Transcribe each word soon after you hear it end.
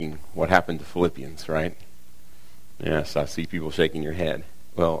what happened to Philippians, right? Yes, I see people shaking your head.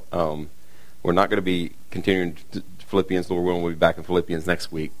 Well, we're not going to be continuing Philippians, Lord willing. We'll be back in Philippians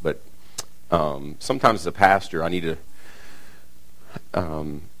next week. But sometimes as a pastor, I need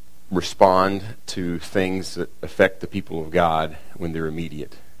to respond to things that affect the people of God when they're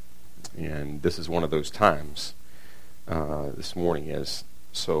immediate. And this is one of those times. This morning is.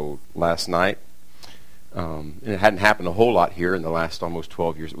 So last night, and it hadn't happened a whole lot here in the last almost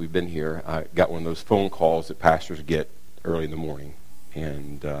 12 years that we've been here. I got one of those phone calls that pastors get early in the morning.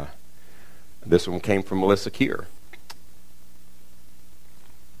 And this one came from Melissa Keir.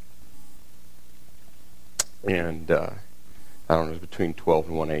 And I don't know, it was between 12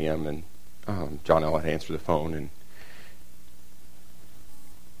 and 1 a.m. And John Ellett answered the phone. And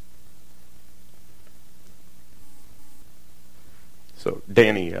so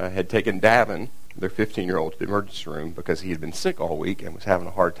Danny had taken Davin, their 15-year-old, to the emergency room because he had been sick all week and was having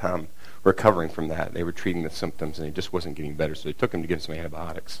a hard time recovering from that. They were treating the symptoms, and he just wasn't getting better, so they took him to get some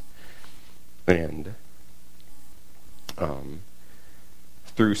antibiotics. And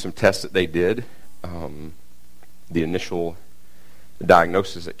through some tests that they did, the initial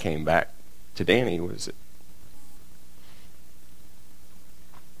diagnosis that came back to Danny was that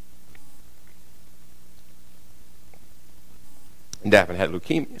Davin had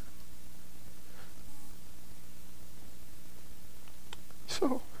leukemia.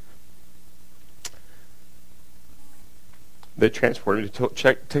 So they transported him to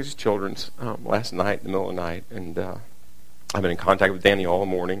Texas Children's last night in the middle of the night, and I've been in contact with Danny all the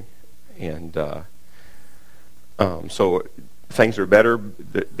morning, and so things are better.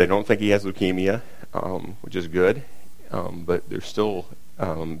 They don't think he has leukemia, which is good, but they're still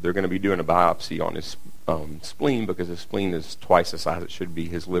they're going to be doing a biopsy on his spleen because his spleen is twice the size it should be.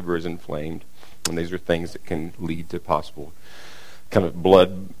 His liver is inflamed, and these are things that can lead to possible kind of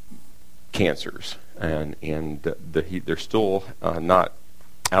blood cancers. And they're still not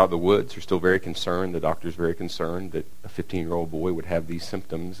out of the woods. They're still very concerned. The doctor's very concerned that a 15-year-old boy would have these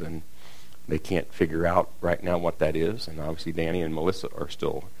symptoms, and they can't figure out right now what that is. And obviously Danny and Melissa are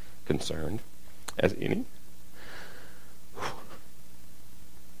still concerned, as any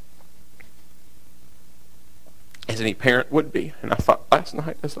parent would be. And I thought last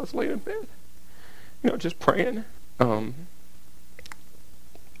night as I was laying in bed, just praying, how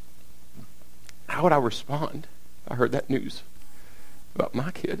would I respond if I heard that news about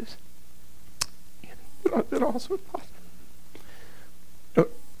my kids? That also is possible.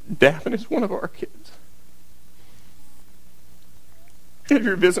 Davin is one of our kids. If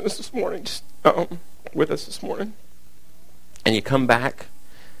you're visiting us this morning, just with us this morning, and you come back,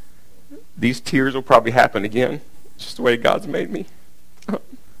 these tears will probably happen again. It's just the way God's made me.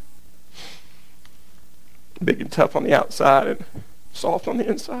 Big and tough on the outside and soft on the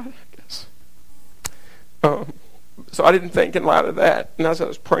inside, I guess. So I didn't think in light of that, and as I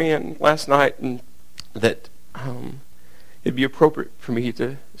was praying last night, and that it'd be appropriate for me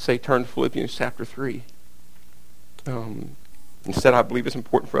to say turn to Philippians chapter 3. Instead, I believe it's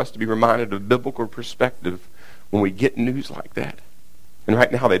important for us to be reminded of biblical perspective when we get news like that. And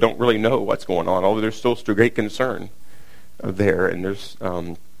right now they don't really know what's going on, although there's still great concern there, and there's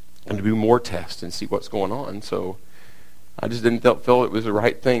going to be more tests and see what's going on. So I just didn't feel it was the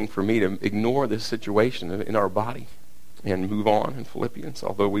right thing for me to ignore this situation in our body and move on in Philippians,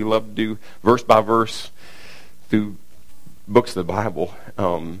 although we love to do verse by verse through books of the Bible.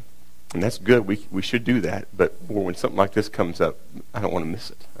 And that's good. We should do that. But when something like this comes up, I don't want to miss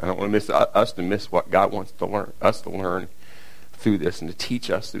it. I don't want to miss us to miss what God wants to learn, us to learn through this and to teach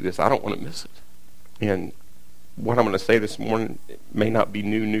us through this. I don't want to miss it. And what I'm going to say this morning may not be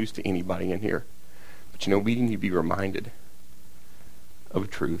new news to anybody in here. But we need to be reminded of a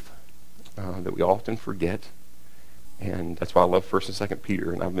truth that we often forget. And that's why I love 1st and 2nd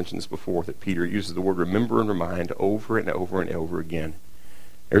Peter. And I've mentioned this before, that Peter uses the word remember and remind over and over and over again.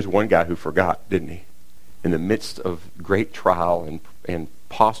 There's one guy who forgot, didn't he? In the midst of great trial and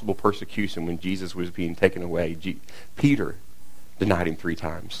possible persecution when Jesus was being taken away, Peter denied him 3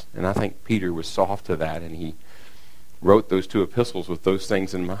 times. And I think Peter was soft to that, and he wrote those 2 epistles with those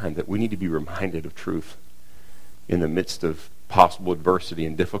things in mind, that we need to be reminded of truth in the midst of possible adversity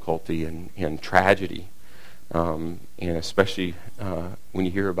and difficulty and tragedy. And especially when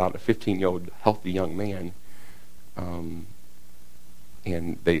you hear about a 15-year-old healthy young man, and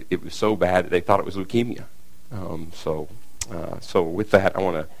it was so bad that they thought it was leukemia. So with that, I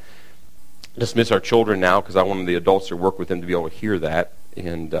want to dismiss our children now, because I want the adults to work with them to be able to hear that,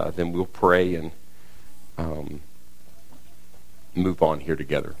 and then we'll pray and move on here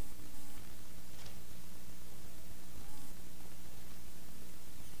together.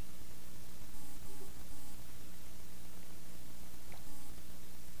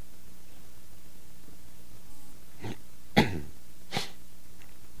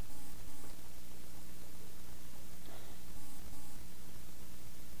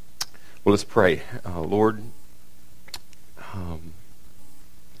 Well, let's pray. Lord,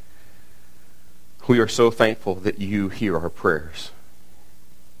 we are so thankful that you hear our prayers.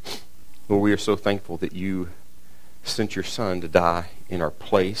 Lord, we are so thankful that you sent your Son to die in our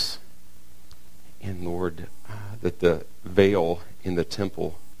place. And Lord, that the veil in the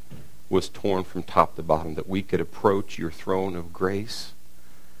temple was torn from top to bottom, that we could approach your throne of grace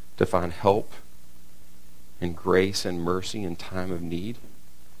to find help and grace and mercy in time of need.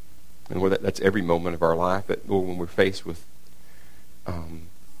 And Lord, that's every moment of our life. That, Lord, when we're faced with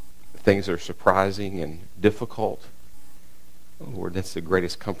things that are surprising and difficult, Lord, that's the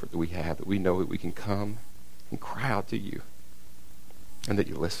greatest comfort that we have, that we know that we can come and cry out to you and that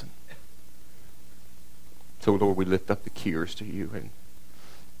you listen. So, Lord, we lift up the Keers to you. And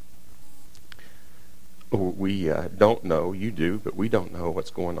Lord, we don't know, you do, but we don't know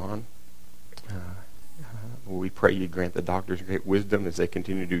what's going on. We pray you grant the doctors great wisdom as they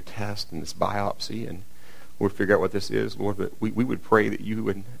continue to do tests and this biopsy, and we'll figure out what this is, Lord. But we would pray that you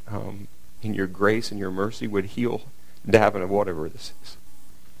would, in your grace and your mercy, would heal Davin of whatever this is.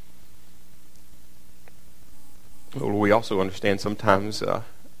 Lord, we also understand sometimes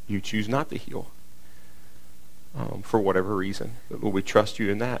you choose not to heal for whatever reason. But Lord, we trust you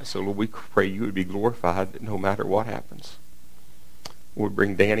in that. So Lord, we pray you would be glorified no matter what happens. Lord,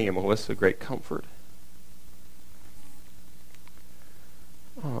 bring Danny and Melissa great comfort.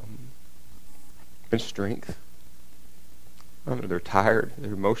 And strength. I know they're tired.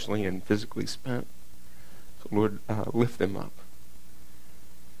 They're emotionally and physically spent. So Lord, lift them up.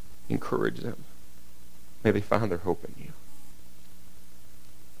 Encourage them. May they find their hope in you.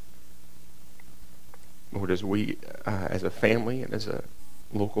 Lord, as we, as a family and as a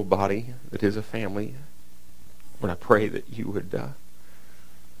local body that is a family, Lord, I pray that you would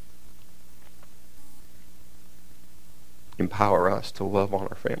empower us to love on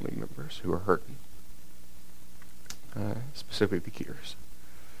our family members who are hurting, specifically the Keers.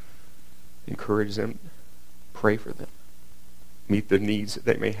 Encourage them, pray for them, meet the needs that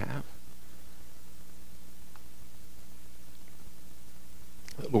they may have.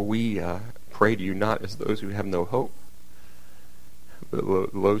 Lord, we pray to you not as those who have no hope, but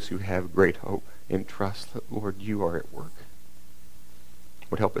those who have great hope and trust that, Lord, you are at work.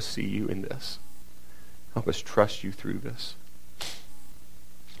 Lord, help us see you in this. Help us trust you through this.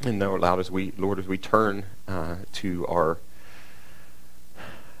 And now, Lord, as we turn to our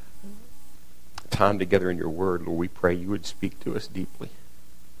time together in your word, Lord, we pray you would speak to us deeply.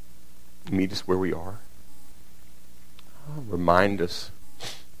 Meet us where we are. Remind us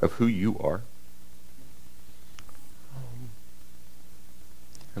of who you are.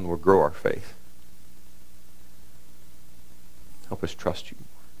 And Lord, grow our faith. Help us trust you more.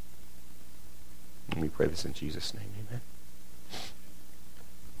 And we pray this in Jesus' name. Amen.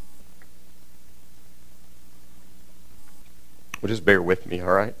 Well, just bear with me,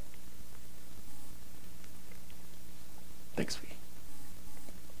 all right? Thanks, V.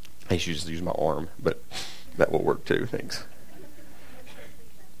 I should just use my arm, but that will work too. Thanks.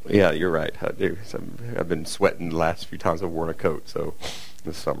 Yeah, you're right. I do. I've been sweating the last few times I've worn a coat, so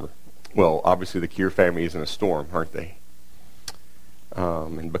this summer. Well, obviously the Keir family is in a storm, aren't they?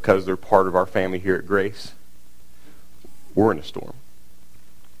 And because they're part of our family here at Grace, we're in a storm.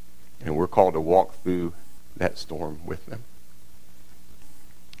 And we're called to walk through that storm with them.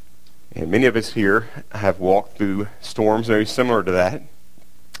 And many of us here have walked through storms very similar to that.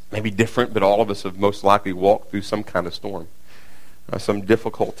 Maybe different, but all of us have most likely walked through some kind of storm. Some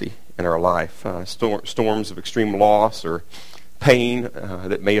difficulty in our life. Storms of extreme loss or pain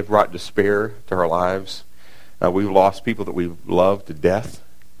that may have brought despair to our lives. We've lost people that we've loved to death.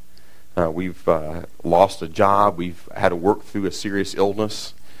 We've lost a job. We've had to work through a serious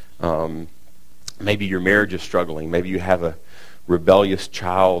illness. Maybe your marriage is struggling. Maybe you have a rebellious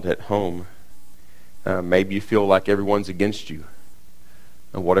child at home. Maybe you feel like everyone's against you.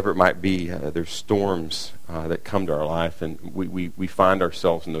 Whatever it might be, there's storms that come to our life, and we find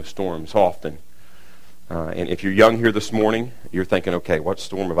ourselves in those storms often. And if you're young here this morning, you're thinking, okay, what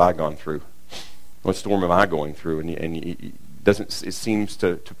storm have I gone through? What storm am I going through? And it seems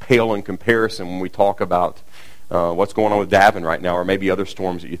to pale in comparison when we talk about what's going on with Davin right now, or maybe other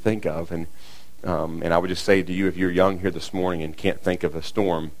storms that you think of. And I would just say to you, if you're young here this morning and can't think of a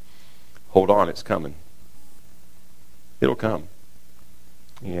storm, hold on, it's coming. It'll come.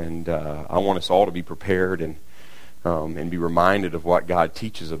 And I want us all to be prepared and be reminded of what God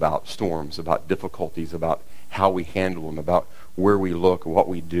teaches about storms, about difficulties, about how we handle them, about where we look, what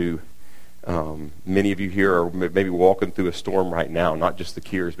we do. Many of you here are maybe walking through a storm right now, not just the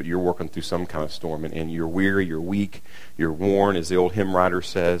Keers, but you're walking through some kind of storm, and you're weary, you're weak, you're worn, as the old hymn writer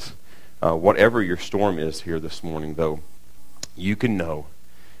says. whatever your storm is here this morning, though, you can know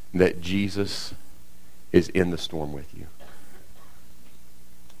that Jesus is in the storm with you.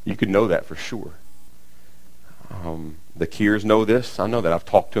 You can know that for sure. The Keers know this. I know that. I've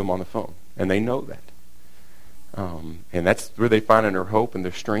talked to them on the phone, and they know that. And that's where they find their hope and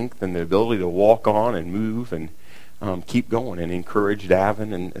their strength and the ability to walk on and move and keep going and encourage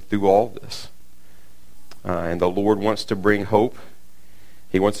Davin and through all this. And the Lord wants to bring hope.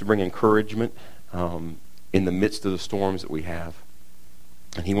 He wants to bring encouragement in the midst of the storms that we have.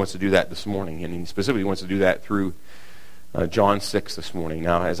 And he wants to do that this morning. And he specifically wants to do that through John 6 this morning.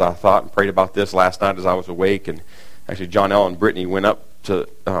 Now, as I thought and prayed about this last night as I was awake, and actually John L. and Brittany went up to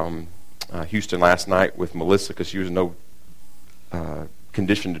Houston last night with Melissa because she was in no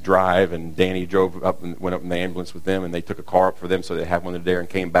condition to drive, and Danny drove up and went up in the ambulance with them, and they took a car up for them so they had one there and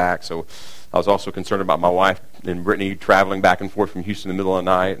came back. So I was also concerned about my wife and Brittany traveling back and forth from Houston in the middle of the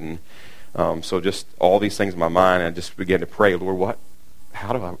night, and so just all these things in my mind, and I just began to pray, Lord, where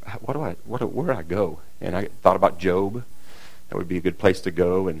do I go? And I thought about Job. That would be a good place to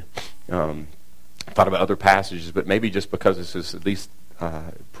go, and thought about other passages, but maybe just because this is at least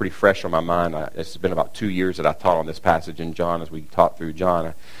pretty fresh on my mind. It's been about 2 years that I taught on this passage in John as we taught through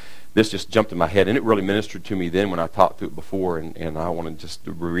John. This just jumped in my head, and it really ministered to me then when I taught through it before, and I want to just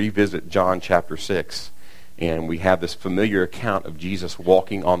revisit John chapter 6. And we have this familiar account of Jesus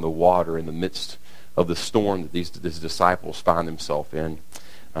walking on the water in the midst of the storm that these disciples find themselves in.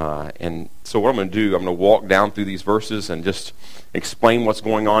 And so what I'm going to do, I'm going to walk down through these verses and just explain what's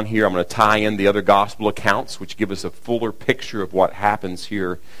going on here. I'm going to tie in the other gospel accounts, which give us a fuller picture of what happens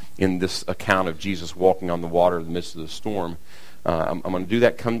here in this account of Jesus walking on the water in the midst of the storm. I'm going to do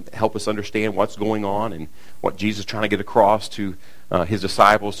that, help us understand what's going on and what Jesus is trying to get across to his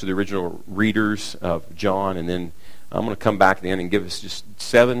disciples, to the original readers of John. And then I'm going to come back at the end and give us just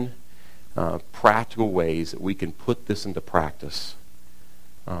 7 practical ways that we can put this into practice,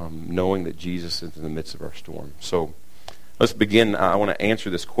 knowing that Jesus is in the midst of our storm. So let's begin. I want to answer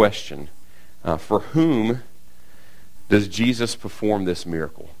this question. For whom does Jesus perform this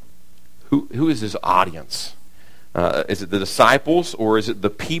miracle? Who is his audience? Is it the disciples, or is it the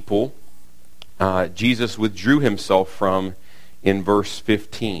people Jesus withdrew himself from in verse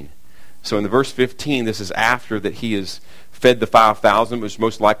 15? So in the verse 15, this is after that he has fed the 5,000, which is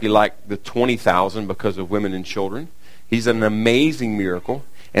most likely like the 20,000 because of women and children. He's an amazing miracle.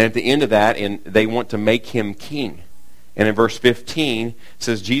 And at the end of that, they want to make him king. And in verse 15, it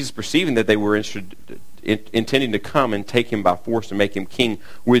says, Jesus, perceiving that they were intending to come and take him by force to make him king,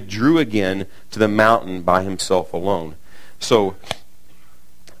 withdrew again to the mountain by himself alone. So,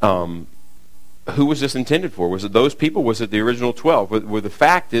 who was this intended for? Was it those people? Was it the original 12? Well, the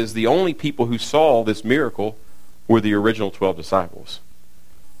fact is, the only people who saw this miracle were the original 12 disciples.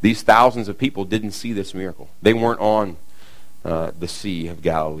 These thousands of people didn't see this miracle. They weren't on the Sea of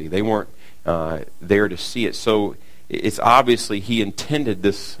Galilee. They weren't there to see it. So it's obviously he intended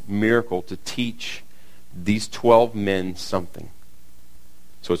this miracle to teach these 12 men something.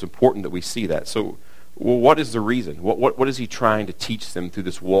 So it's important that we see that. So, well, what is the reason? What is he trying to teach them through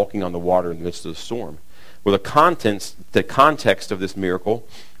this walking on the water in the midst of the storm? Well, the context of this miracle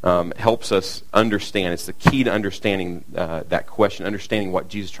helps us understand. It's the key to understanding that question, understanding what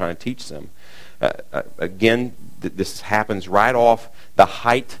Jesus is trying to teach them. Again, this happens right off the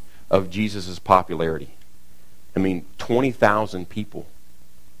height of Jesus' popularity. I mean, 20,000 people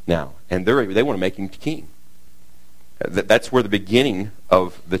now, and they want to make him king. That's where the beginning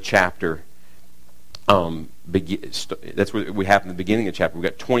of the chapter that's what we have in the beginning of the chapter. We've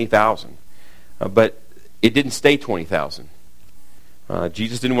got 20,000. But it didn't stay 20,000.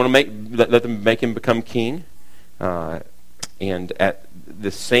 Jesus didn't want to let them make him become king. And at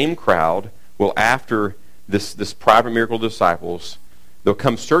the same crowd, well, after this private miracle of the disciples, they'll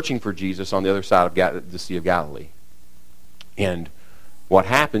come searching for Jesus on the other side of the Sea of Galilee. And what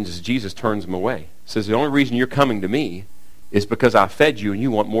happens is Jesus turns them away. Says, the only reason you're coming to me is because I fed you and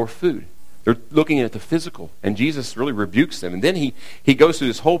you want more food. They're looking at the physical, and Jesus really rebukes them. And then he goes through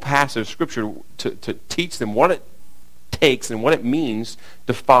this whole passage of Scripture to teach them what it takes and what it means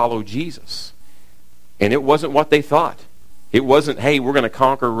to follow Jesus. And it wasn't what they thought. It wasn't, hey, we're going to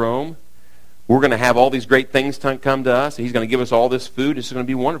conquer Rome. We're going to have all these great things come to us. And he's going to give us all this food. It's going to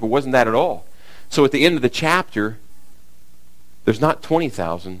be wonderful. It wasn't that at all. So at the end of the chapter, there's not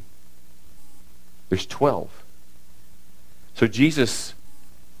 20,000. There's 12. So Jesus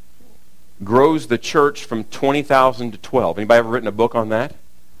grows the church from 20,000 to 12. Anybody ever written a book on that?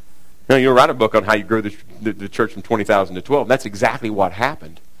 No, you don't write a book on how you grow the church from 20,000 to 12. That's exactly what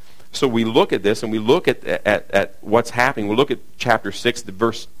happened. So we look at this and we look at what's happening. We look at chapter 6,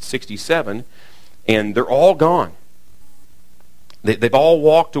 verse 67, and they're all gone. They've all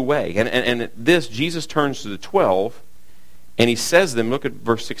walked away. And at this, Jesus turns to the 12, and he says to them, look at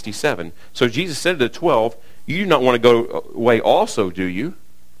verse 67. So Jesus said to the 12, you do not want to go away also, do you?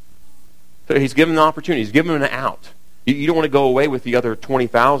 So he's given an opportunity. He's given them an out. You don't want to go away with the other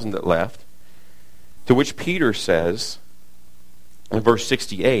 20,000 that left. To which Peter says, in verse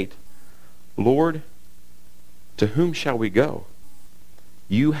 68, Lord, to whom shall we go?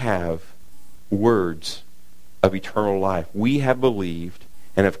 You have words of eternal life. We have believed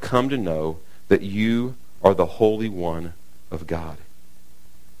and have come to know that you are the Holy One of God.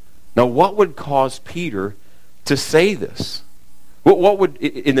 Now, what would cause Peter to say this? What would,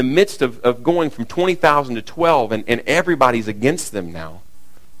 in the midst of going from 20,000 to 12 and everybody's against them now,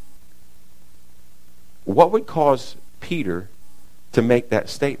 what would cause Peter to make that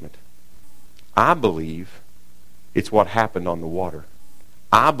statement? I believe it's what happened on the water.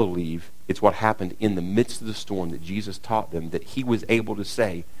 I believe it's what happened in the midst of the storm that Jesus taught them, that he was able to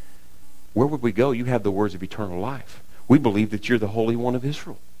say, where would we go? You have the words of eternal life. We believe that you're the Holy One of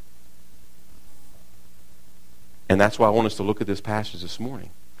Israel. And that's why I want us to look at this passage this morning.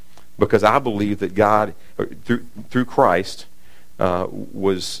 Because I believe that God, through Christ,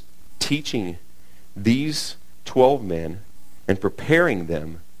 was teaching these 12 men and preparing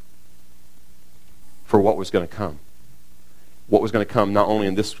them for what was going to come. What was going to come not only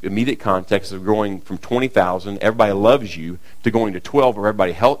in this immediate context of going from 20,000, everybody loves you, to going to 12 where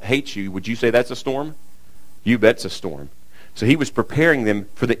everybody hates you. Would you say that's a storm? You bet it's a storm. So he was preparing them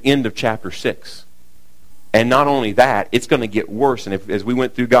for the end of chapter 6. And not only that, it's going to get worse. And as we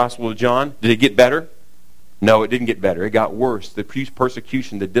went through Gospel of John, did it get better? No, it didn't get better. It got worse. The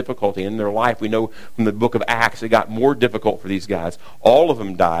persecution, the difficulty in their life, we know from the book of Acts, it got more difficult for these guys. All of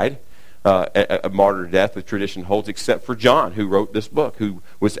them died a martyr death, the tradition holds, except for John, who wrote this book, who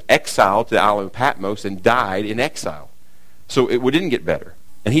was exiled to the island of Patmos and died in exile. So it didn't get better.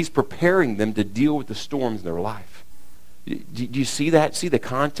 And he's preparing them to deal with the storms in their life. Do you see that? See the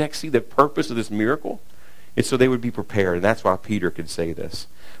context? See the purpose of this miracle? It's so they would be prepared, and that's why Peter could say this.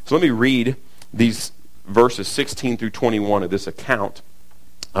 So let me read these verses 16 through 21 of this account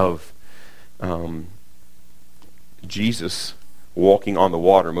of Jesus walking on the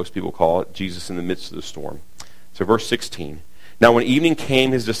water. Most people call it Jesus in the midst of the storm. So verse 16. Now when evening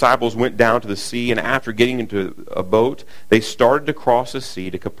came, his disciples went down to the sea, and after getting into a boat, they started to cross the sea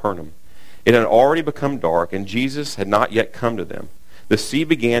to Capernaum. It had already become dark, and Jesus had not yet come to them. The sea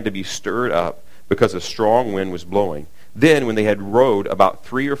began to be stirred up, because a strong wind was blowing. Then, when they had rowed about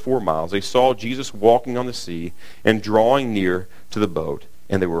 3 or 4 miles, they saw Jesus walking on the sea and drawing near to the boat,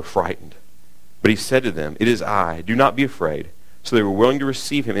 and they were frightened. But he said to them, "It is I, do not be afraid." So they were willing to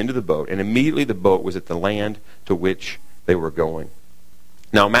receive him into the boat, and immediately the boat was at the land to which they were going.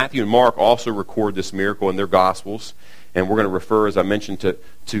 Now, Matthew and Mark also record this miracle in their Gospels, and we're going to refer, as I mentioned,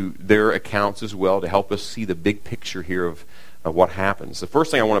 to their accounts as well to help us see the big picture here of what happens. The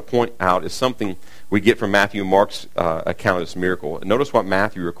first thing I want to point out is something we get from Matthew and Mark's account of this miracle. Notice what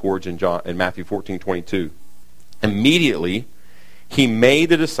Matthew records in Matthew 14:22. Immediately, he made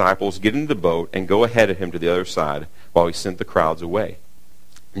the disciples get into the boat and go ahead of him to the other side while he sent the crowds away.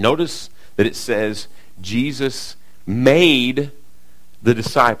 Notice that it says Jesus made the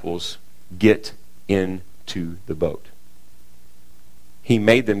disciples get into the boat. He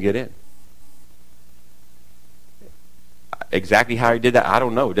made them get in. Exactly how he did that, I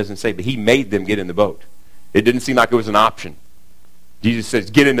don't know. It doesn't say, but he made them get in the boat. It didn't seem like it was an option. Jesus says,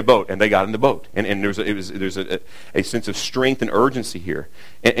 "Get in the boat," and they got in the boat. And there's a sense of strength and urgency here.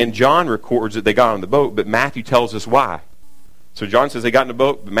 And John records that they got on the boat, but Matthew tells us why. So John says they got in the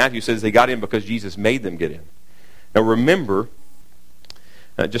boat, but Matthew says they got in because Jesus made them get in. Now remember,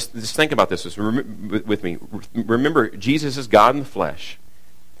 just think about this with me. Remember, Jesus is God in the flesh.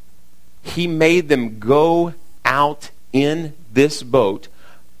 He made them go out in this boat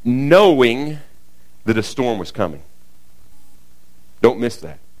knowing that a storm was coming. Don't miss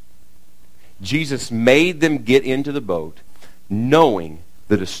that. Jesus made them get into the boat knowing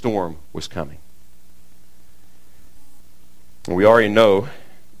that a storm was coming. And we already know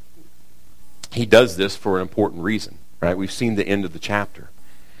he does this for an important reason, right? We've seen the end of the chapter.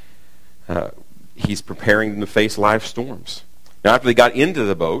 He's preparing them to face life storms. Now, after they got into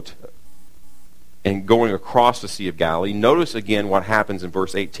the boat and going across the Sea of Galilee, notice again what happens in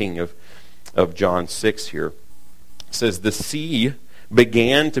verse 18 of John 6 here. It says, the sea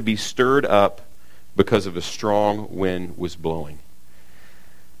began to be stirred up because of a strong wind was blowing.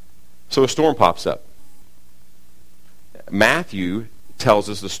 So a storm pops up. Matthew tells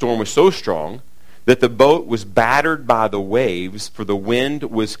us the storm was so strong that the boat was battered by the waves, for the wind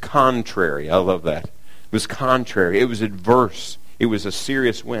was contrary. I love that. It was contrary. It was adverse. It was a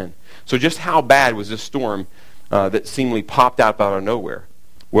serious wind. So just how bad was this storm that seemingly popped out of nowhere?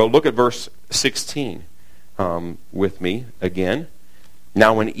 Well, look at verse 16 with me again.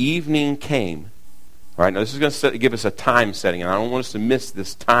 Now when evening came, all right, now this is going to give us a time setting, and I don't want us to miss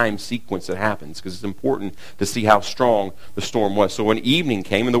this time sequence that happens, because it's important to see how strong the storm was. So when evening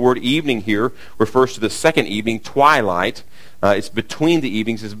came, and the word evening here refers to the second evening, twilight. It's between the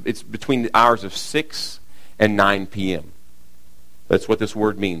evenings. It's between the hours of 6 and 9 p.m. That's what this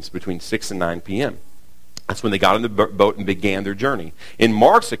word means, between 6 and 9 p.m. That's when they got in the boat and began their journey. In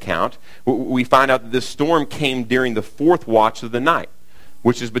Mark's account, we find out that this storm came during the fourth watch of the night,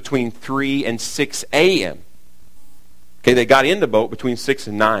 which is between 3 and 6 a.m. Okay, they got in the boat between 6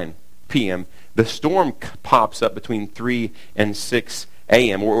 and 9 p.m. The storm pops up between 3 and 6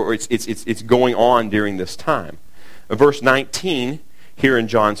 a.m., or it's going on during this time. Verse 19 here in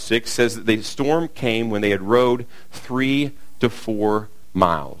John 6 says that the storm came when they had rowed 3 to 4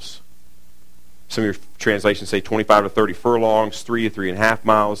 miles. Some of your translations say 25 to 30 furlongs, 3 to 3.5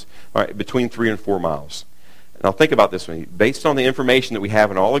 miles, all right, between 3 and 4 miles. Now think about this one. Based on the information that we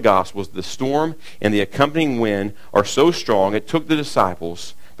have in all the Gospels, the storm and the accompanying wind are so strong it took the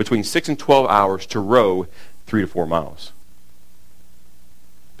disciples between 6 and 12 hours to row 3 to 4 miles.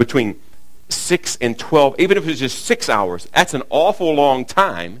 Between 6 and 12, even if it was just 6 hours, that's an awful long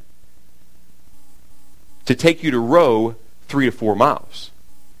time to take you to row 3 to 4 miles.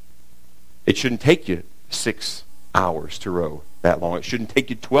 It shouldn't take you 6 hours to row that long. It shouldn't take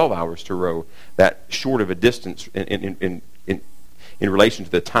you 12 hours to row that short of a distance in relation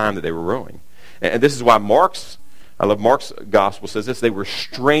to the time that they were rowing. And this is why I love Mark's gospel says this, they were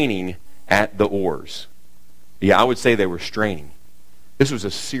straining at the oars. Yeah, I would say they were straining. This was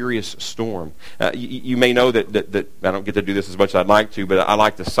a serious storm. You may know that I don't get to do this as much as I'd like to, but I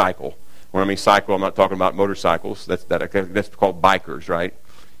like to cycle. When I mean cycle, I'm not talking about motorcycles. That's called bikers, right?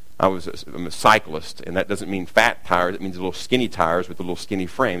 I'm a cyclist, and that doesn't mean fat tires. It means little skinny tires with the little skinny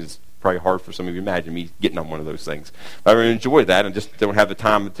frames. It's probably hard for some of you to imagine me getting on one of those things. I really enjoy that and just don't have the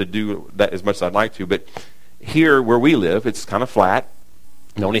time to do that as much as I'd like to. But here where we live, it's kind of flat.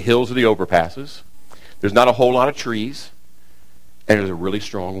 The only hills are the overpasses. There's not a whole lot of trees, and there's a really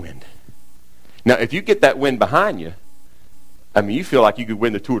strong wind. Now, if you get that wind behind you, I mean, you feel like you could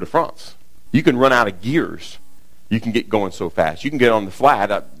win the Tour de France. You can run out of gears. You can get going so fast. You can get on the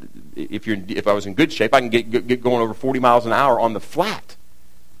flat. If I was in good shape, I can get going over 40 miles an hour on the flat.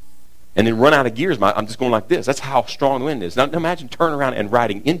 And then run out of gears. I'm just going like this. That's how strong the wind is. Now imagine turning around and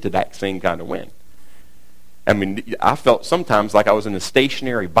riding into that same kind of wind. I mean, I felt sometimes like I was in a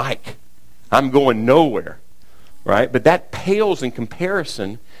stationary bike. I'm going nowhere. Right? But that pales in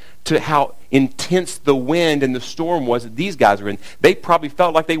comparison to how intense the wind and the storm was that these guys were in. They probably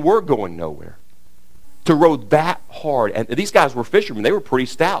felt like they were going nowhere. To row that hard. And these guys were fishermen. They were pretty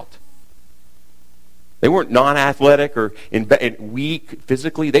stout. They weren't non-athletic or weak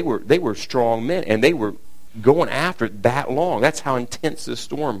physically. They were strong men. And they were going after it that long. That's how intense this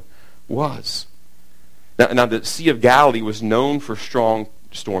storm was. Now the Sea of Galilee was known for strong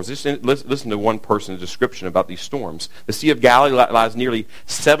storms. Listen to one person's description about these storms. The Sea of Galilee lies nearly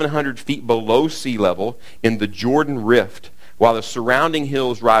 700 feet below sea level in the Jordan Rift, while the surrounding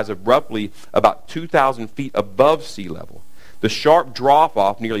hills rise abruptly about 2,000 feet above sea level. The sharp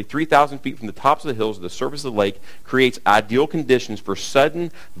drop-off, nearly 3,000 feet from the tops of the hills to the surface of the lake, creates ideal conditions for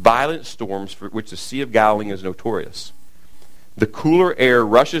sudden, violent storms for which the Sea of Galilee is notorious. The cooler air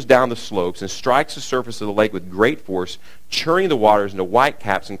rushes down the slopes and strikes the surface of the lake with great force, churning the waters into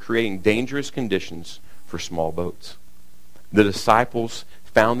whitecaps and creating dangerous conditions for small boats. The disciples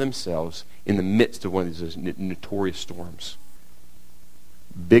found themselves in the midst of one of these notorious storms.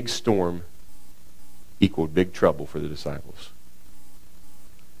 Big storm equaled big trouble for the disciples.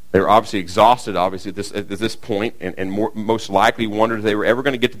 They were obviously exhausted, at this point, and most likely wondered if they were ever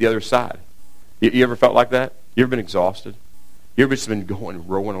going to get to the other side. You ever felt like that? You ever been exhausted? You ever just been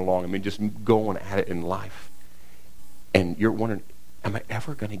rowing along? I mean, just going at it in life. And you're wondering, am I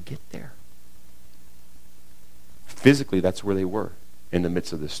ever going to get there? Physically, that's where they were in the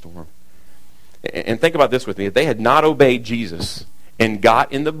midst of this storm. And think about this with me. If they had not obeyed Jesus and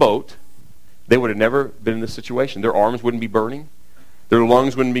got in the boat, they would have never been in this situation. Their arms wouldn't be burning. Their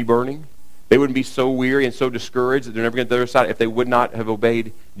lungs wouldn't be burning. They wouldn't be so weary and so discouraged that they're never going to the other side if they would not have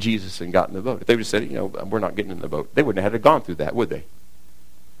obeyed Jesus and gotten in the boat. If they would have said, we're not getting in the boat, they wouldn't have gone through that, would they?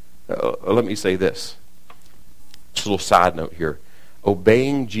 Let me say this. Just a little side note here.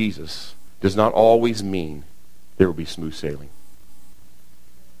 Obeying Jesus does not always mean there will be smooth sailing.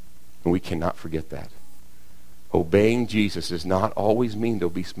 And we cannot forget that. Obeying Jesus does not always mean there'll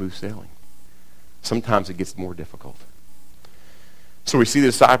be smooth sailing. Sometimes it gets more difficult. So we see the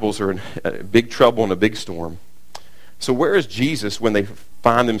disciples are in big trouble in a big storm. So where is Jesus when they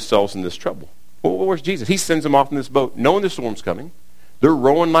find themselves in this trouble? Well, where's Jesus? He sends them off in this boat, knowing the storm's coming. They're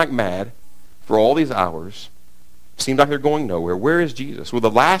rowing like mad for all these hours. Seems like they're going nowhere. Where is Jesus? Well, the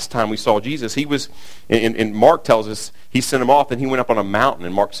last time we saw Jesus, he was, and Mark tells us, he sent him off and he went up on a mountain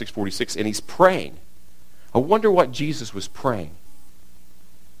in Mark 6:46, and he's praying. I wonder what Jesus was praying.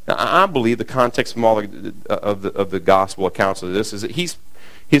 Now, I believe the context from all of the gospel accounts of this is that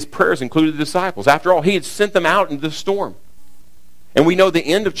his prayers included the disciples. After all, he had sent them out into the storm. And we know the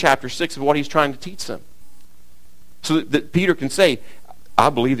end of chapter 6 of what he's trying to teach them. So that Peter can say, I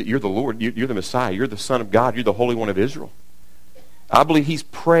believe that you're the Lord, you're the Messiah, you're the Son of God, you're the Holy One of Israel. I believe he's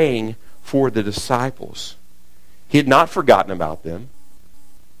praying for the disciples. He had not forgotten about them.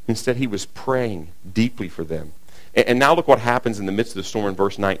 Instead, he was praying deeply for them. And now look what happens in the midst of the storm in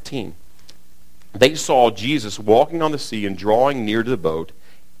verse 19. They saw Jesus walking on the sea and drawing near to the boat,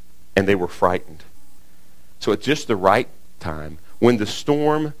 and they were frightened. So at just the right time, when the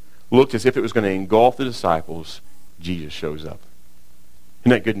storm looked as if it was going to engulf the disciples, Jesus shows up.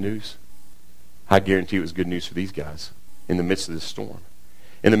 Isn't that good news? I guarantee it was good news for these guys in the midst of the storm.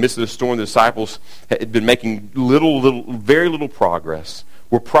 In the midst of the storm, the disciples had been making very little progress.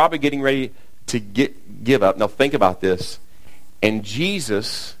 We're probably getting ready to give up. Now think about this. And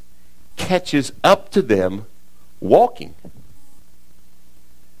Jesus catches up to them walking.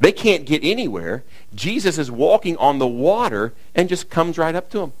 They can't get anywhere. Jesus is walking on the water and just comes right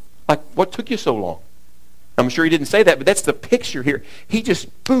up to them. Like, what took you so long? I'm sure he didn't say that, but that's the picture here. He just,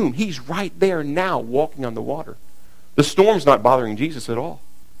 boom, he's right there now walking on the water. The storm's not bothering Jesus at all.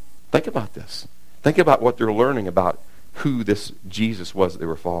 Think about this. Think about what they're learning about who this Jesus was that they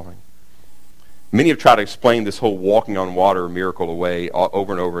were following. Many have tried to explain this whole walking on water miracle away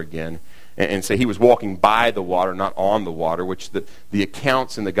over and over again and say he was walking by the water, not on the water, which the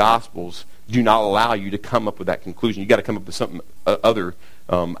accounts in the Gospels do not allow you to come up with that conclusion. You've got to come up with something other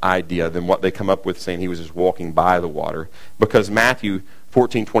idea than what they come up with, saying he was just walking by the water. Because Matthew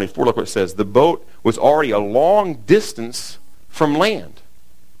 14:24, look what it says. The boat was already a long distance from land.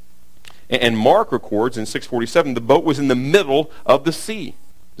 And Mark records in 6:47, the boat was in the middle of the sea.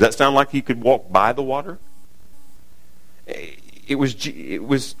 Does that sound like he could walk by the water? It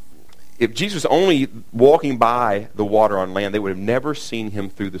was if Jesus was only walking by the water on land, they would have never seen him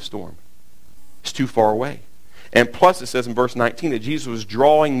through the storm. It's too far away. And plus it says in verse 19 that Jesus was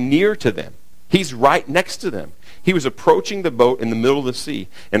drawing near to them. He's right next to them. He was approaching the boat in the middle of the sea.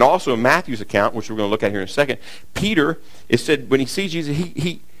 And also in Matthew's account, which we're going to look at here in a second, Peter, it said when he sees Jesus,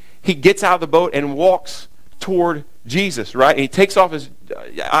 he gets out of the boat and walks toward Jesus, right? And he takes off his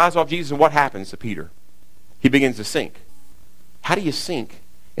eyes off Jesus, and what happens to Peter? He begins to sink. How do you sink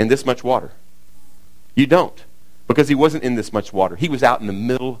in this much water? You don't, because he wasn't in this much water. He was out in the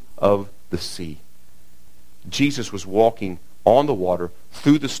middle of the sea. Jesus was walking on the water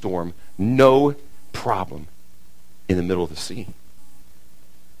through the storm, no problem, in the middle of the sea.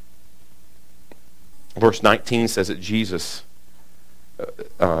 Verse 19 says that Jesus,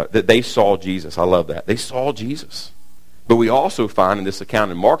 that they saw Jesus. I love that. They saw Jesus. But we also find in this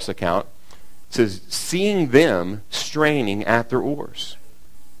account, in Mark's account, it says, seeing them straining at their oars.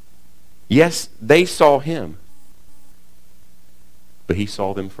 Yes, they saw him, but he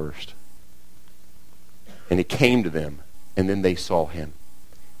saw them first. And he came to them, and then they saw him.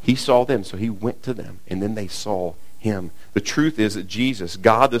 He saw them, so he went to them, and then they saw him. The truth is that Jesus,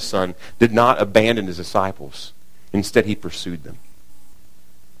 God the Son, did not abandon his disciples. Instead, he pursued them.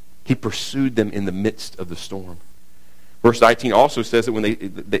 He pursued them in the midst of the storm. Verse 19 also says that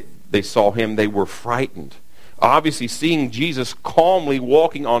when they saw him, they were frightened. Obviously, seeing Jesus calmly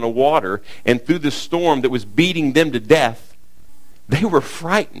walking on the water and through the storm that was beating them to death, they were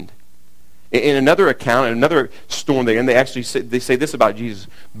frightened. In another account, in another storm they actually say this about Jesus.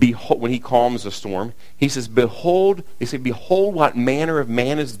 Behold, when he calms the storm, he says, behold what manner of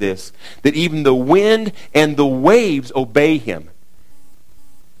man is this, that even the wind and the waves obey him.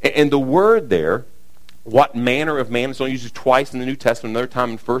 And the word there, what manner of man, it's only used twice in the New Testament, another time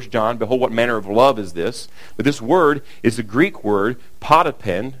in 1 John. Behold, what manner of love is this? But this word is the Greek word,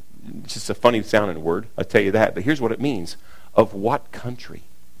 potipen. It's just a funny sounding word, I'll tell you that. But here's what it means. Of what country?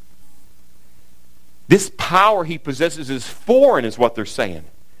 This power he possesses is foreign, is what they're saying.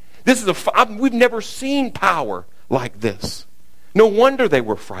 This is we've never seen power like this. No wonder they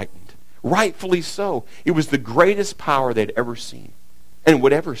were frightened. Rightfully so. It was the greatest power they'd ever seen and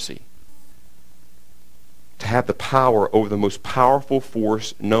would ever see. to have the power over the most powerful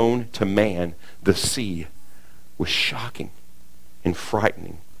force known to man, the sea, was shocking and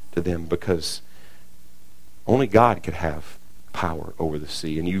frightening to them, because only God could have power over the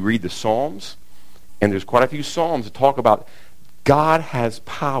sea. And you read the Psalms, and there's quite a few Psalms that talk about God has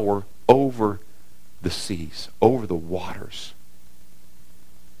power over the seas, over the waters.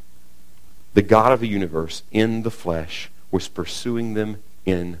 The God of the universe in the flesh was pursuing them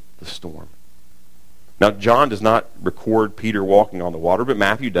in the storm. Now, John does not record Peter walking on the water, but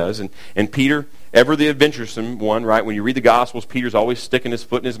Matthew does. And Peter, ever the adventuresome one, right? When you read the Gospels, Peter's always sticking his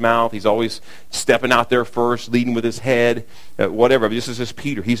foot in his mouth. He's always stepping out there first, leading with his head, whatever. But this is just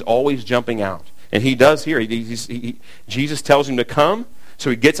Peter. He's always jumping out. And he does here. Jesus tells him to come,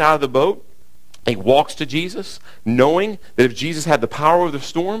 so he gets out of the boat. He walks to Jesus, knowing that if Jesus had the power of the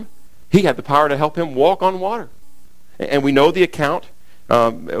storm, he had the power to help him walk on water. And we know the account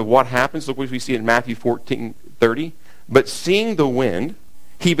of what happens. Look what we see in Matthew 14:30. But seeing the wind,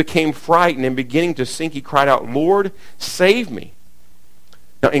 he became frightened, and beginning to sink, he cried out, "Lord, save me."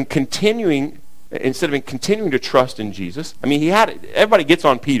 Now, instead of continuing to trust in Jesus, I mean, everybody gets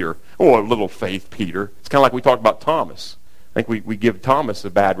on Peter. Oh, a little faith, Peter. It's kind of like we talked about Thomas. I think we give Thomas a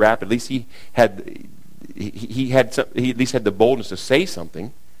bad rap. At least he at least had the boldness to say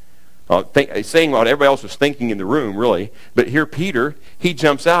something. Saying what everybody else was thinking in the room, really. But here Peter, he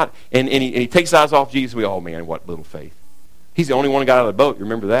jumps out, and he takes his eyes off Jesus. Oh, man, what little faith. He's the only one who got out of the boat. You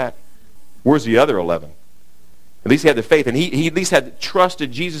remember that? Where's the other 11? At least he had the faith, and he at least had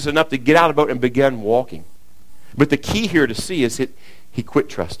trusted Jesus enough to get out of the boat and began walking. But the key here to see is that he quit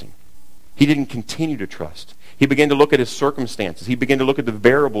trusting. He didn't continue to trust. He began to look at his circumstances. He began to look at the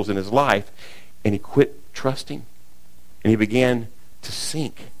variables in his life, and he quit trusting. And he began to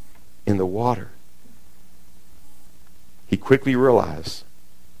sink in the water. He quickly realized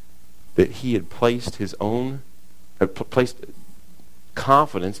that he had placed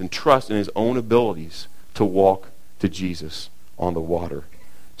confidence and trust in his own abilities to walk to Jesus on the water.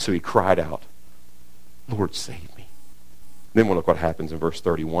 So he cried out, "Lord, save me." Then we'll look what happens in verse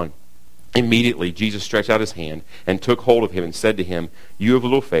 31. Immediately Jesus stretched out his hand and took hold of him and said to him, "You have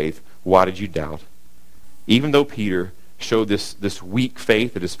little faith, why did you doubt?" Even though Peter showed this weak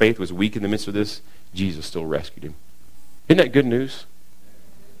faith, that his faith was weak in the midst of this, Jesus still rescued him. Isn't that good news?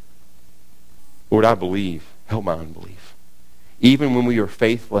 Lord, I believe. Help my unbelief. Even when we are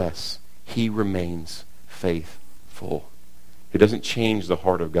faithless, he remains faithful. It doesn't change the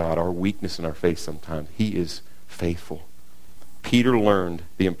heart of God, our weakness in our faith sometimes. He is faithful. Peter learned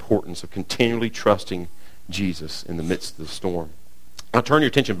the importance of continually trusting Jesus in the midst of the storm. Now turn your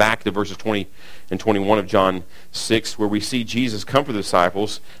attention back to verses 20 and 21 of John 6, where we see Jesus comfort the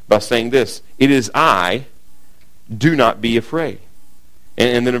disciples by saying this, "It is I, do not be afraid."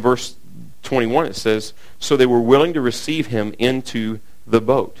 And then in verse 21 it says, "So they were willing to receive him into the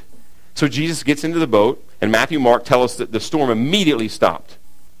boat." So Jesus gets into the boat, and Matthew and Mark tell us that the storm immediately stopped.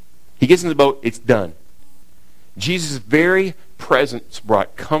 He gets in the boat, it's done. Jesus' very presence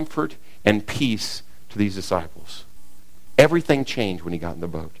brought comfort and peace to these disciples. Everything changed when he got in the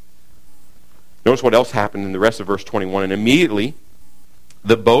boat. Notice what else happened in the rest of verse 21. And immediately,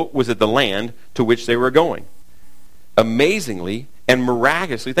 the boat was at the land to which they were going. Amazingly and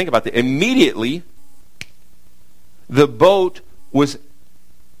miraculously, think about that. Immediately, the boat was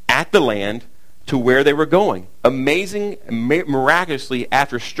at the land to where they were going. Amazing, miraculously,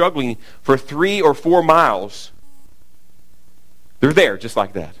 after struggling for 3 or 4 miles, they're there just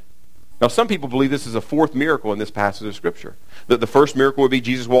like that. Now, some people believe this is a fourth miracle in this passage of Scripture. That the first miracle would be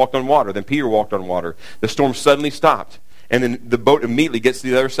Jesus walked on water, then Peter walked on water. The storm suddenly stopped, and then the boat immediately gets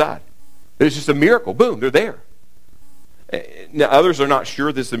to the other side. It's just a miracle. Boom, they're there. Now, others are not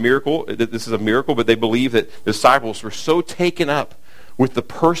sure this is a miracle, but they believe that the disciples were so taken up with the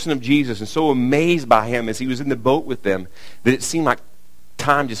person of Jesus and so amazed by him as he was in the boat with them that it seemed like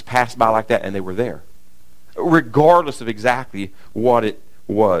time just passed by like that and they were there. Regardless of exactly what it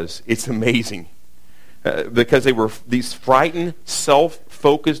was. It's amazing. Because they were these frightened,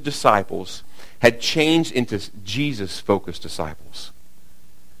 self-focused disciples had changed into Jesus-focused disciples.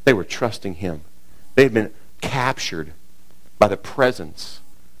 They were trusting him. They had been captured by the presence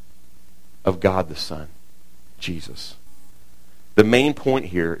of God the Son, Jesus. The main point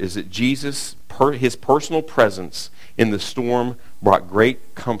here is that Jesus, his personal presence in the storm brought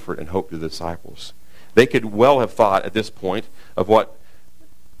great comfort and hope to the disciples. They could well have thought at this point of what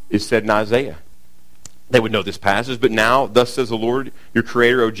is said in Isaiah. They would know this passage. But now, thus says the Lord, your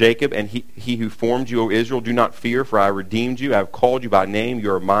Creator, O Jacob, and he who formed you, O Israel, do not fear, for I redeemed you. I have called you by name.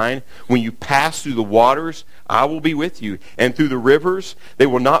 You are mine. When you pass through the waters, I will be with you. And through the rivers, they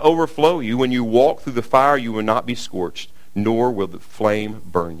will not overflow you. When you walk through the fire, you will not be scorched, nor will the flame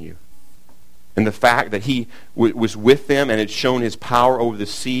burn you. And the fact that he was with them and had shown his power over the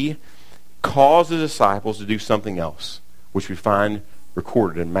sea caused the disciples to do something else, which we find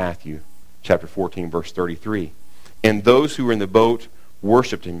recorded in Matthew chapter 14, verse 33. And those who were in the boat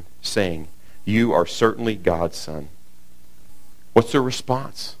worshipped him, saying, you are certainly God's Son. What's their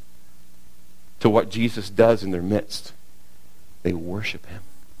response to what Jesus does in their midst? They worship him.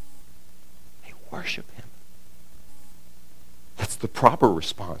 They worship him. That's the proper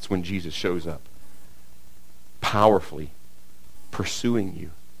response when Jesus shows up, powerfully pursuing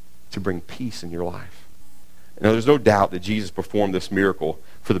you to bring peace in your life. Now, there's no doubt that Jesus performed this miracle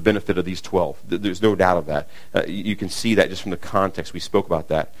for the benefit of these 12. There's no doubt of that. You can see that just from the context we spoke about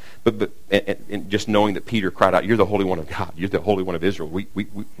that. But just knowing that Peter cried out, you're the Holy One of God. You're the Holy One of Israel.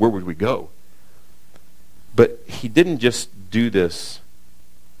 Where would we go? But he didn't just do this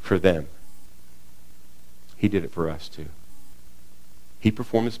for them. He did it for us too. He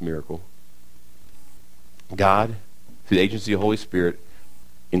performed this miracle. God, through the agency of the Holy Spirit,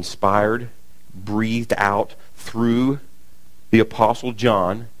 inspired, breathed out through the Apostle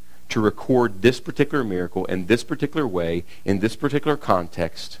John to record this particular miracle in this particular way, in this particular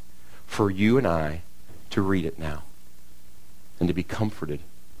context, for you and I to read it now and to be comforted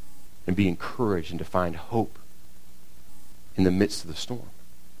and be encouraged and to find hope in the midst of the storm.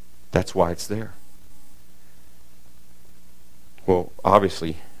 That's why it's there. Well,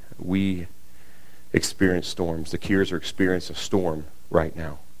 obviously, we experience storms. The Kears are experiencing a storm right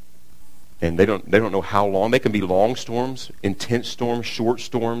now. And they don't know how long. They can be long storms, intense storms, short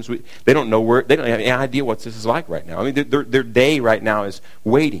storms. They don't have any idea what this is like right now. I mean, their day right now is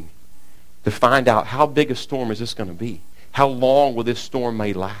waiting to find out how big a storm is this going to be. How long will this storm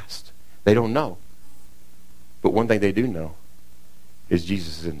may last? They don't know. But one thing they do know is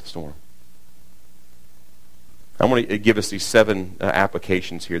Jesus is in the storm. I want to give us these 7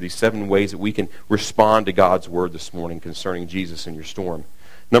 applications here, these 7 ways that we can respond to God's word this morning concerning Jesus in your storm.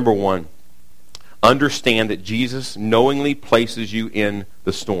 Number 1, understand that Jesus knowingly places you in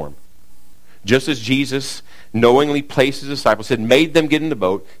the storm. Just as Jesus knowingly placed his disciples, made them get in the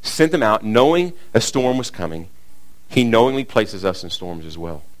boat, sent them out, knowing a storm was coming, he knowingly places us in storms as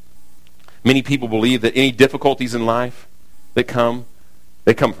well. Many people believe that any difficulties in life that come,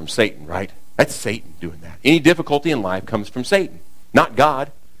 they come from Satan, right? That's Satan doing that. Any difficulty in life comes from Satan, not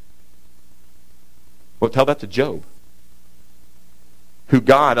God. Well, tell that to Job, who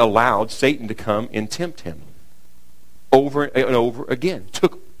God allowed Satan to come and tempt him over and over again.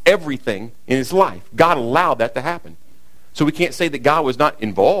 Took everything in his life. God allowed that to happen. So we can't say that God was not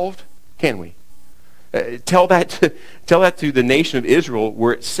involved, can we? Tell that to the nation of Israel,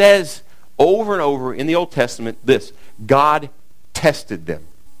 where it says over and over in the Old Testament this: God tested them.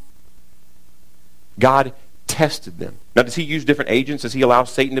 God tested them. Now, does he use different agents? Does he allow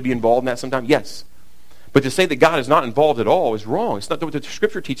Satan to be involved in that sometimes? Yes. But to say that God is not involved at all is wrong. It's not what the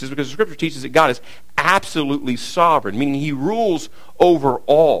Scripture teaches, because the Scripture teaches that God is absolutely sovereign, meaning he rules over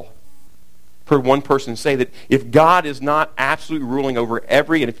all. I've heard one person say that if God is not absolutely ruling over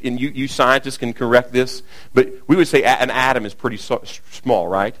every, and you scientists can correct this, but we would say an atom is pretty small,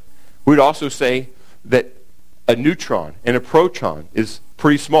 right? We would also say that a neutron and a proton is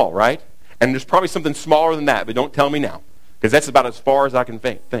pretty small, right? And there's probably something smaller than that, but don't tell me now, because that's about as far as I can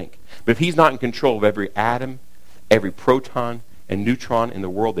think. But if he's not in control of every atom, every proton, and neutron in the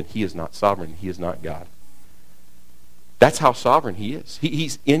world, then he is not sovereign. He is not God. That's how sovereign he is.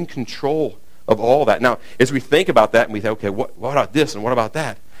 He's in control of all that. Now, as we think about that and we think, okay, what about this and what about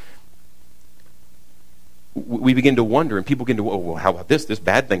that? We begin to wonder, and people begin to, well, how about this? This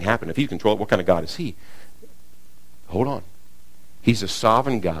bad thing happened. If he's controlling, what kind of God is he? Hold on. He's a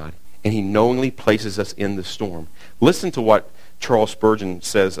sovereign God, and he knowingly places us in the storm. Listen to what Charles Spurgeon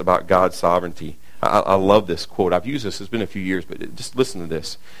says about God's sovereignty. I love this quote. I've used this. It's been a few years, but just listen to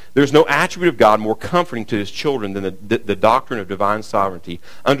this. There's no attribute of God more comforting to his children than the doctrine of divine sovereignty.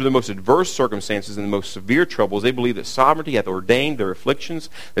 Under the most adverse circumstances and the most severe troubles, they believe that sovereignty hath ordained their afflictions,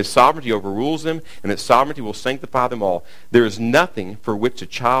 that sovereignty overrules them, and that sovereignty will sanctify them all. There is nothing for which the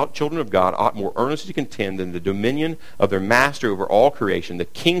children of God ought more earnestly contend than the dominion of their master over all creation, the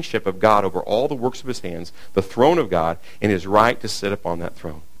kingship of God over all the works of his hands, the throne of God, and his right to sit upon that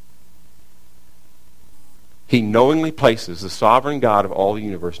throne. He knowingly places, the sovereign God of all the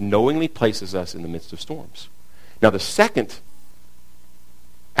universe, knowingly places us in the midst of storms. Now, the second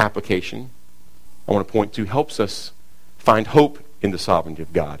application I want to point to, helps us find hope in the sovereignty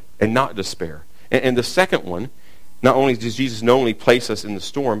of God and not despair. And the second one, not only does Jesus knowingly place us in the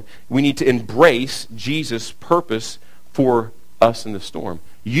storm, we need to embrace Jesus' purpose for us in the storm.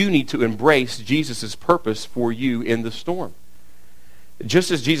 You need to embrace Jesus' purpose for you in the storm.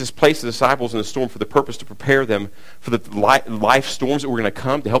 Just as Jesus placed the disciples in the storm for the purpose to prepare them for the life storms that were going to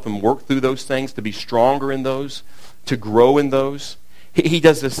come, to help them work through those things, to be stronger in those, to grow in those, he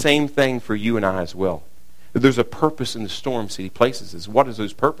does the same thing for you and I as well. There's a purpose in the storms that he places us. What is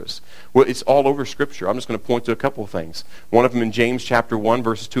his purpose? Well, it's all over Scripture. I'm just going to point to a couple of things. One of them in James chapter 1,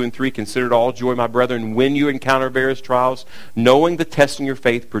 verses 2 and 3. Consider it all joy, my brethren, when you encounter various trials, knowing the testing of your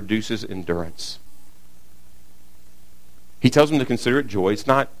faith produces endurance. He tells them to consider it joy. It's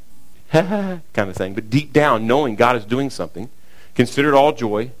not ha ha kind of thing, but deep down, knowing God is doing something. Consider it all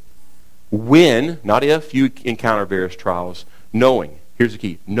joy when, not if, you encounter various trials, knowing. Here's the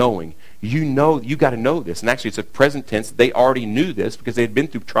key, knowing. You know, you got to know this. And actually, it's a present tense. They already knew this because they had been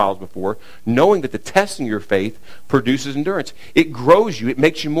through trials before. Knowing that the testing of your faith produces endurance. It grows you. It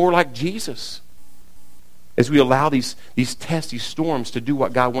makes you more like Jesus. As we allow these tests, these storms to do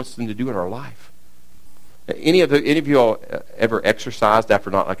what God wants them to do in our life. Any of you all ever exercised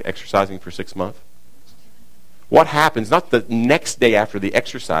after not like exercising for 6 months? What happens, not the next day after the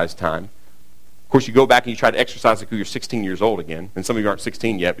exercise time. Of course, you go back and you try to exercise like you're 16 years old again. And some of you aren't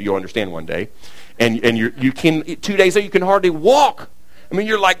 16 yet, but you'll understand one day. And you can 2 days later, you can hardly walk. I mean,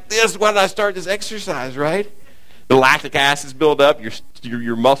 you're like this. Why did I start this exercise, right? The lactic acids build up.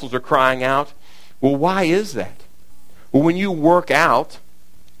 Your muscles are crying out. Well, why is that? Well, when you work out,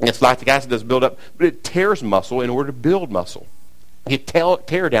 yes, lactic acid does build up, but it tears muscle in order to build muscle. You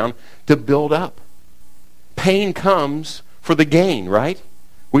tear down to build up. Pain comes for the gain, right?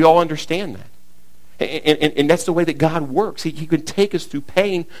 We all understand that. And that's the way that God works. He can take us through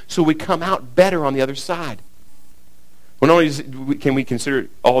pain so we come out better on the other side. Well, not only can we consider it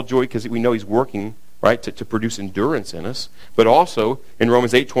all joy because we know he's working, right, to produce endurance in us, but also in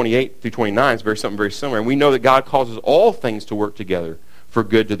Romans 8:28 through 29 is something very similar. And we know that God causes all things to work together for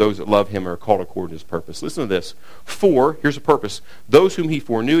good to those that love him or are called according to his purpose. Listen to this. For, here's the purpose, those whom he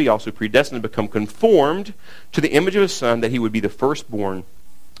foreknew he also predestined to become conformed to the image of his Son, that he would be the firstborn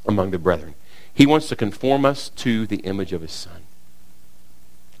among the brethren. He wants to conform us to the image of his Son.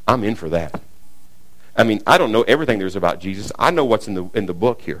 I'm in for that. I mean, I don't know everything there's about Jesus. I know what's in the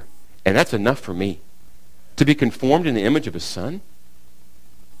book here. And that's enough for me. To be conformed in the image of his Son.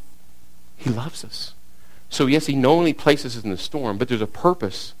 He loves us. So yes, he not only places us in the storm, but there's a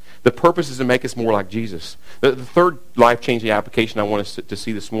purpose. The purpose is to make us more like Jesus. The third life-changing application I want us to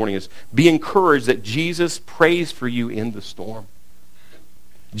see this morning is be encouraged that Jesus prays for you in the storm.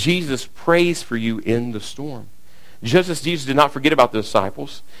 Jesus prays for you in the storm. Just as Jesus did not forget about the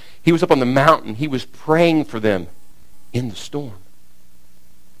disciples, he was up on the mountain. He was praying for them in the storm.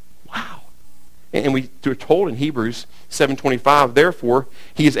 Wow. And we're told in Hebrews 7:25, therefore,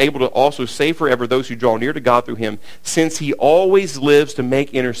 he is able to also save forever those who draw near to God through him, since he always lives to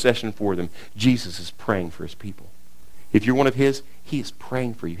make intercession for them. Jesus is praying for his people. If you're one of his, he is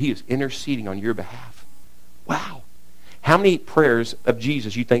praying for you. He is interceding on your behalf. Wow. How many prayers of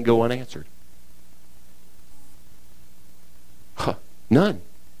Jesus you think go unanswered? None.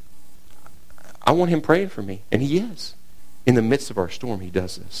 I want him praying for me, and he is. In the midst of our storm, he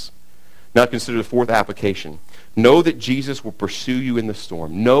does this. Now consider the fourth application. Know that Jesus will pursue you in the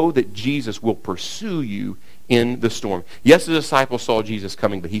storm. Know that Jesus will pursue you in the storm. Yes, the disciples saw Jesus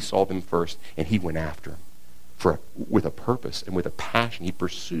coming, but he saw them first, and he went after him with a purpose and with a passion. He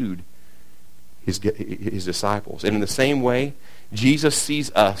pursued his disciples. And in the same way, Jesus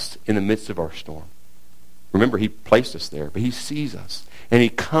sees us in the midst of our storm. Remember, he placed us there, but he sees us. And he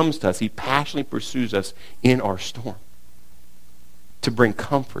comes to us. He passionately pursues us in our storm. To bring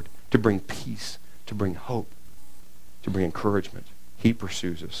comfort, to bring peace, to bring hope, to bring encouragement. He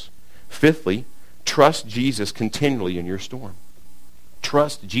pursues us. Fifthly, trust Jesus continually in your storm.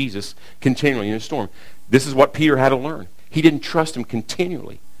 Trust Jesus continually in your storm. This is what Peter had to learn. He didn't trust him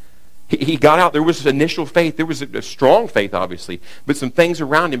continually. He got out. There was initial faith. There was a strong faith, obviously. But some things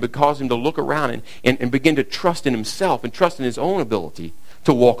around him would cause him to look around and begin to trust in himself and trust in his own ability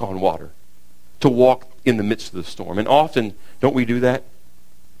to walk on water, to walk in the midst of the storm. And often, don't we do that?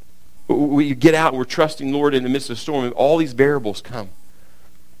 We get out and we're trusting Lord in the midst of the storm, and all these variables come.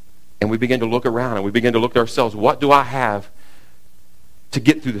 And we begin to look around and we begin to look at ourselves. What do I have to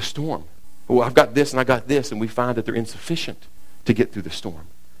get through the storm? Well, I've got this and I got this, and we find that they're insufficient to get through the storm.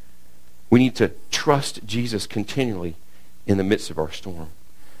 We need to trust Jesus continually in the midst of our storm.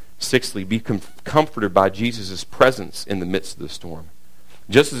 Sixthly, be comforted by Jesus' presence in the midst of the storm.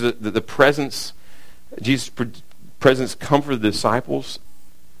 Just as the presence Jesus' presence comforted the disciples.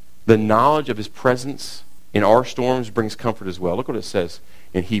 The knowledge of his presence in our storms brings comfort as well. Look what it says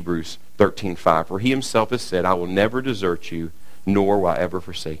in Hebrews 13:5. For he himself has said, I will never desert you, nor will I ever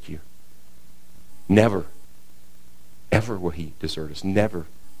forsake you. Never, ever will he desert us. Never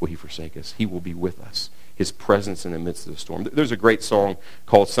will he forsake us. He will be with us. His presence in the midst of the storm. There's a great song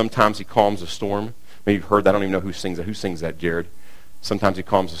called Sometimes He Calms a Storm. Maybe you've heard that. I don't even know who sings that. Who sings that, Jared? Sometimes He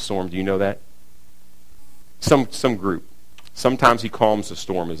Calms a Storm. Do you know that? Some group. Sometimes He Calms the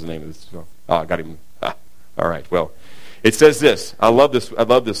Storm is the name of this song. Oh, I got him. All right. Well, it says this. I love this. I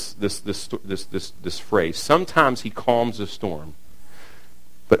love this phrase. Sometimes He calms the storm,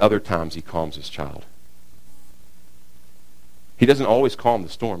 but other times He calms His child. He doesn't always calm the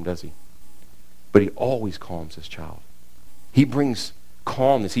storm, does He? But He always calms His child. He brings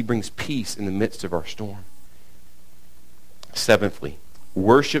calmness. He brings peace in the midst of our storm. Seventhly,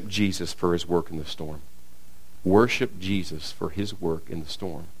 worship Jesus for His work in the storm. Worship Jesus for His work in the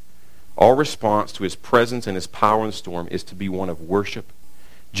storm. Our response to His presence and His power in the storm is to be one of worship.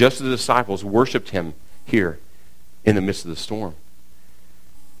 Just as the disciples worshiped Him here in the midst of the storm.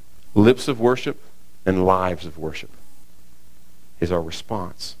 Lips of worship and lives of worship is our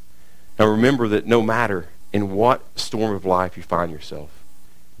response. Now remember that no matter in what storm of life you find yourself,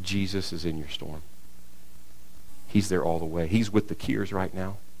 Jesus is in your storm. He's there all the way. He's with the Kiers right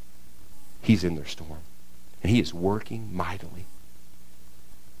now. He's in their storm. And He is working mightily.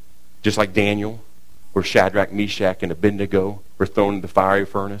 Just like Daniel, or Shadrach, Meshach, and Abednego were thrown in the fiery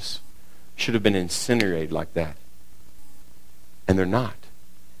furnace, should have been incinerated like that. And they're not.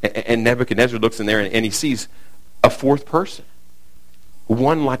 And Nebuchadnezzar looks in there and he sees a fourth person.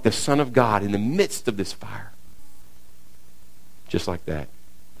 One like the Son of God in the midst of this fire. Just like that,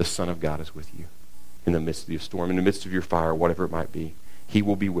 the Son of God is with you in the midst of your storm, in the midst of your fire, whatever it might be. He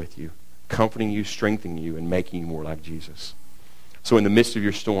will be with you, comforting you, strengthening you, and making you more like Jesus. So in the midst of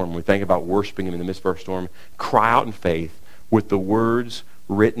your storm, when we think about worshiping Him in the midst of our storm, cry out in faith with the words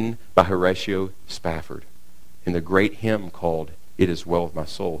written by Horatio Spafford in the great hymn called It Is Well With My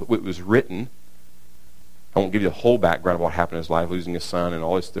Soul. It was written, I won't give you the whole background of what happened in his life, losing his son and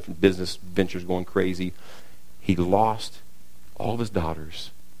all his different business ventures going crazy. He lost all of his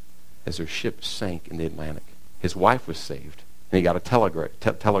daughters as their ship sank in the Atlantic. His wife was saved, and he got a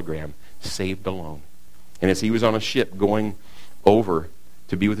telegram, saved alone. And as he was on a ship going over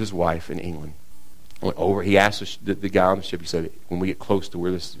to be with his wife in England, went over, he asked the guy on the ship, he said, when we get close to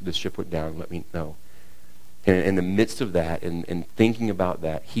where this ship went down, let me know. And in the midst of that, and thinking about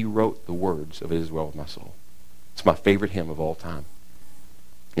that, he wrote the words of It Is Well With My Soul. It's my favorite hymn of all time.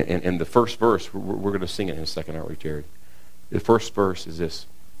 And the first verse, we're going to sing it in a second, aren't we, Jared? The first verse is this.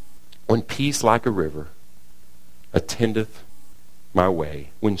 When peace like a river attendeth my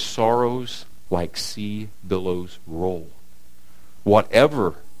way, when sorrows like sea billows roll,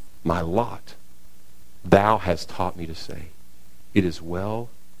 whatever my lot, thou hast taught me to say, it is well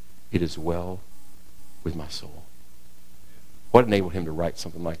with my soul. What enabled him to write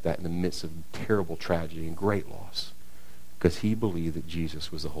something like that in the midst of terrible tragedy and great loss? Because he believed that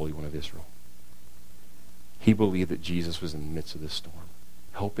Jesus was the Holy One of Israel. He believed that Jesus was in the midst of this storm,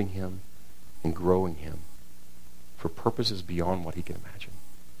 helping him and growing him for purposes beyond what he can imagine.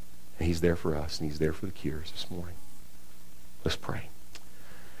 And He's there for us, and He's there for the Kiers this morning. Let's pray.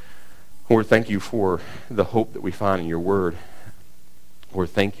 Lord, thank You for the hope that we find in Your Word. Lord,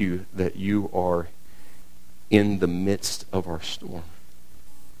 thank You that You are in the midst of our storm.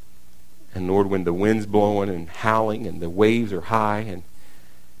 And Lord, when the wind's blowing and howling and the waves are high and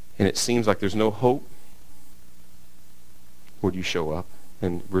it seems like there's no hope, Lord, You show up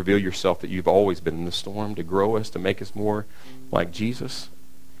and reveal Yourself that You've always been in the storm to grow us, to make us more like Jesus.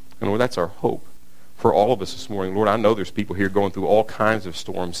 And Lord, that's our hope for all of us this morning. Lord, I know there's people here going through all kinds of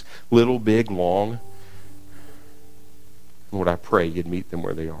storms, little, big, long. Lord, I pray You'd meet them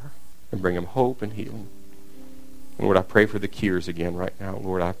where they are and bring them hope and healing. And Lord, I pray for the Kiers again right now.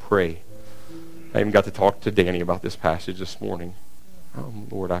 Lord, I pray. I even got to talk to Danny about this passage this morning.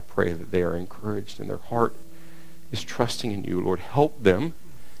 Lord, I pray that they are encouraged and their heart is trusting in You. Lord, help them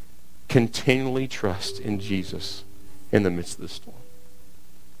continually trust in Jesus in the midst of the storm.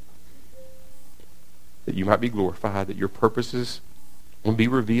 That You might be glorified, that Your purposes will be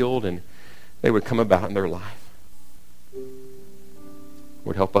revealed and they would come about in their life.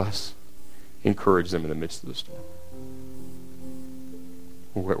 Lord, help us encourage them in the midst of the storm.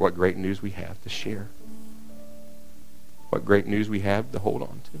 What great news we have to share. What great news we have to hold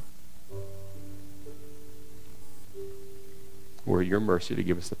on to. We're Your mercy to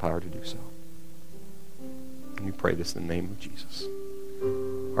give us the power to do so. And we pray this in the name of Jesus,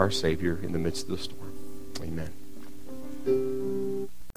 our Savior in the midst of the storm. Amen.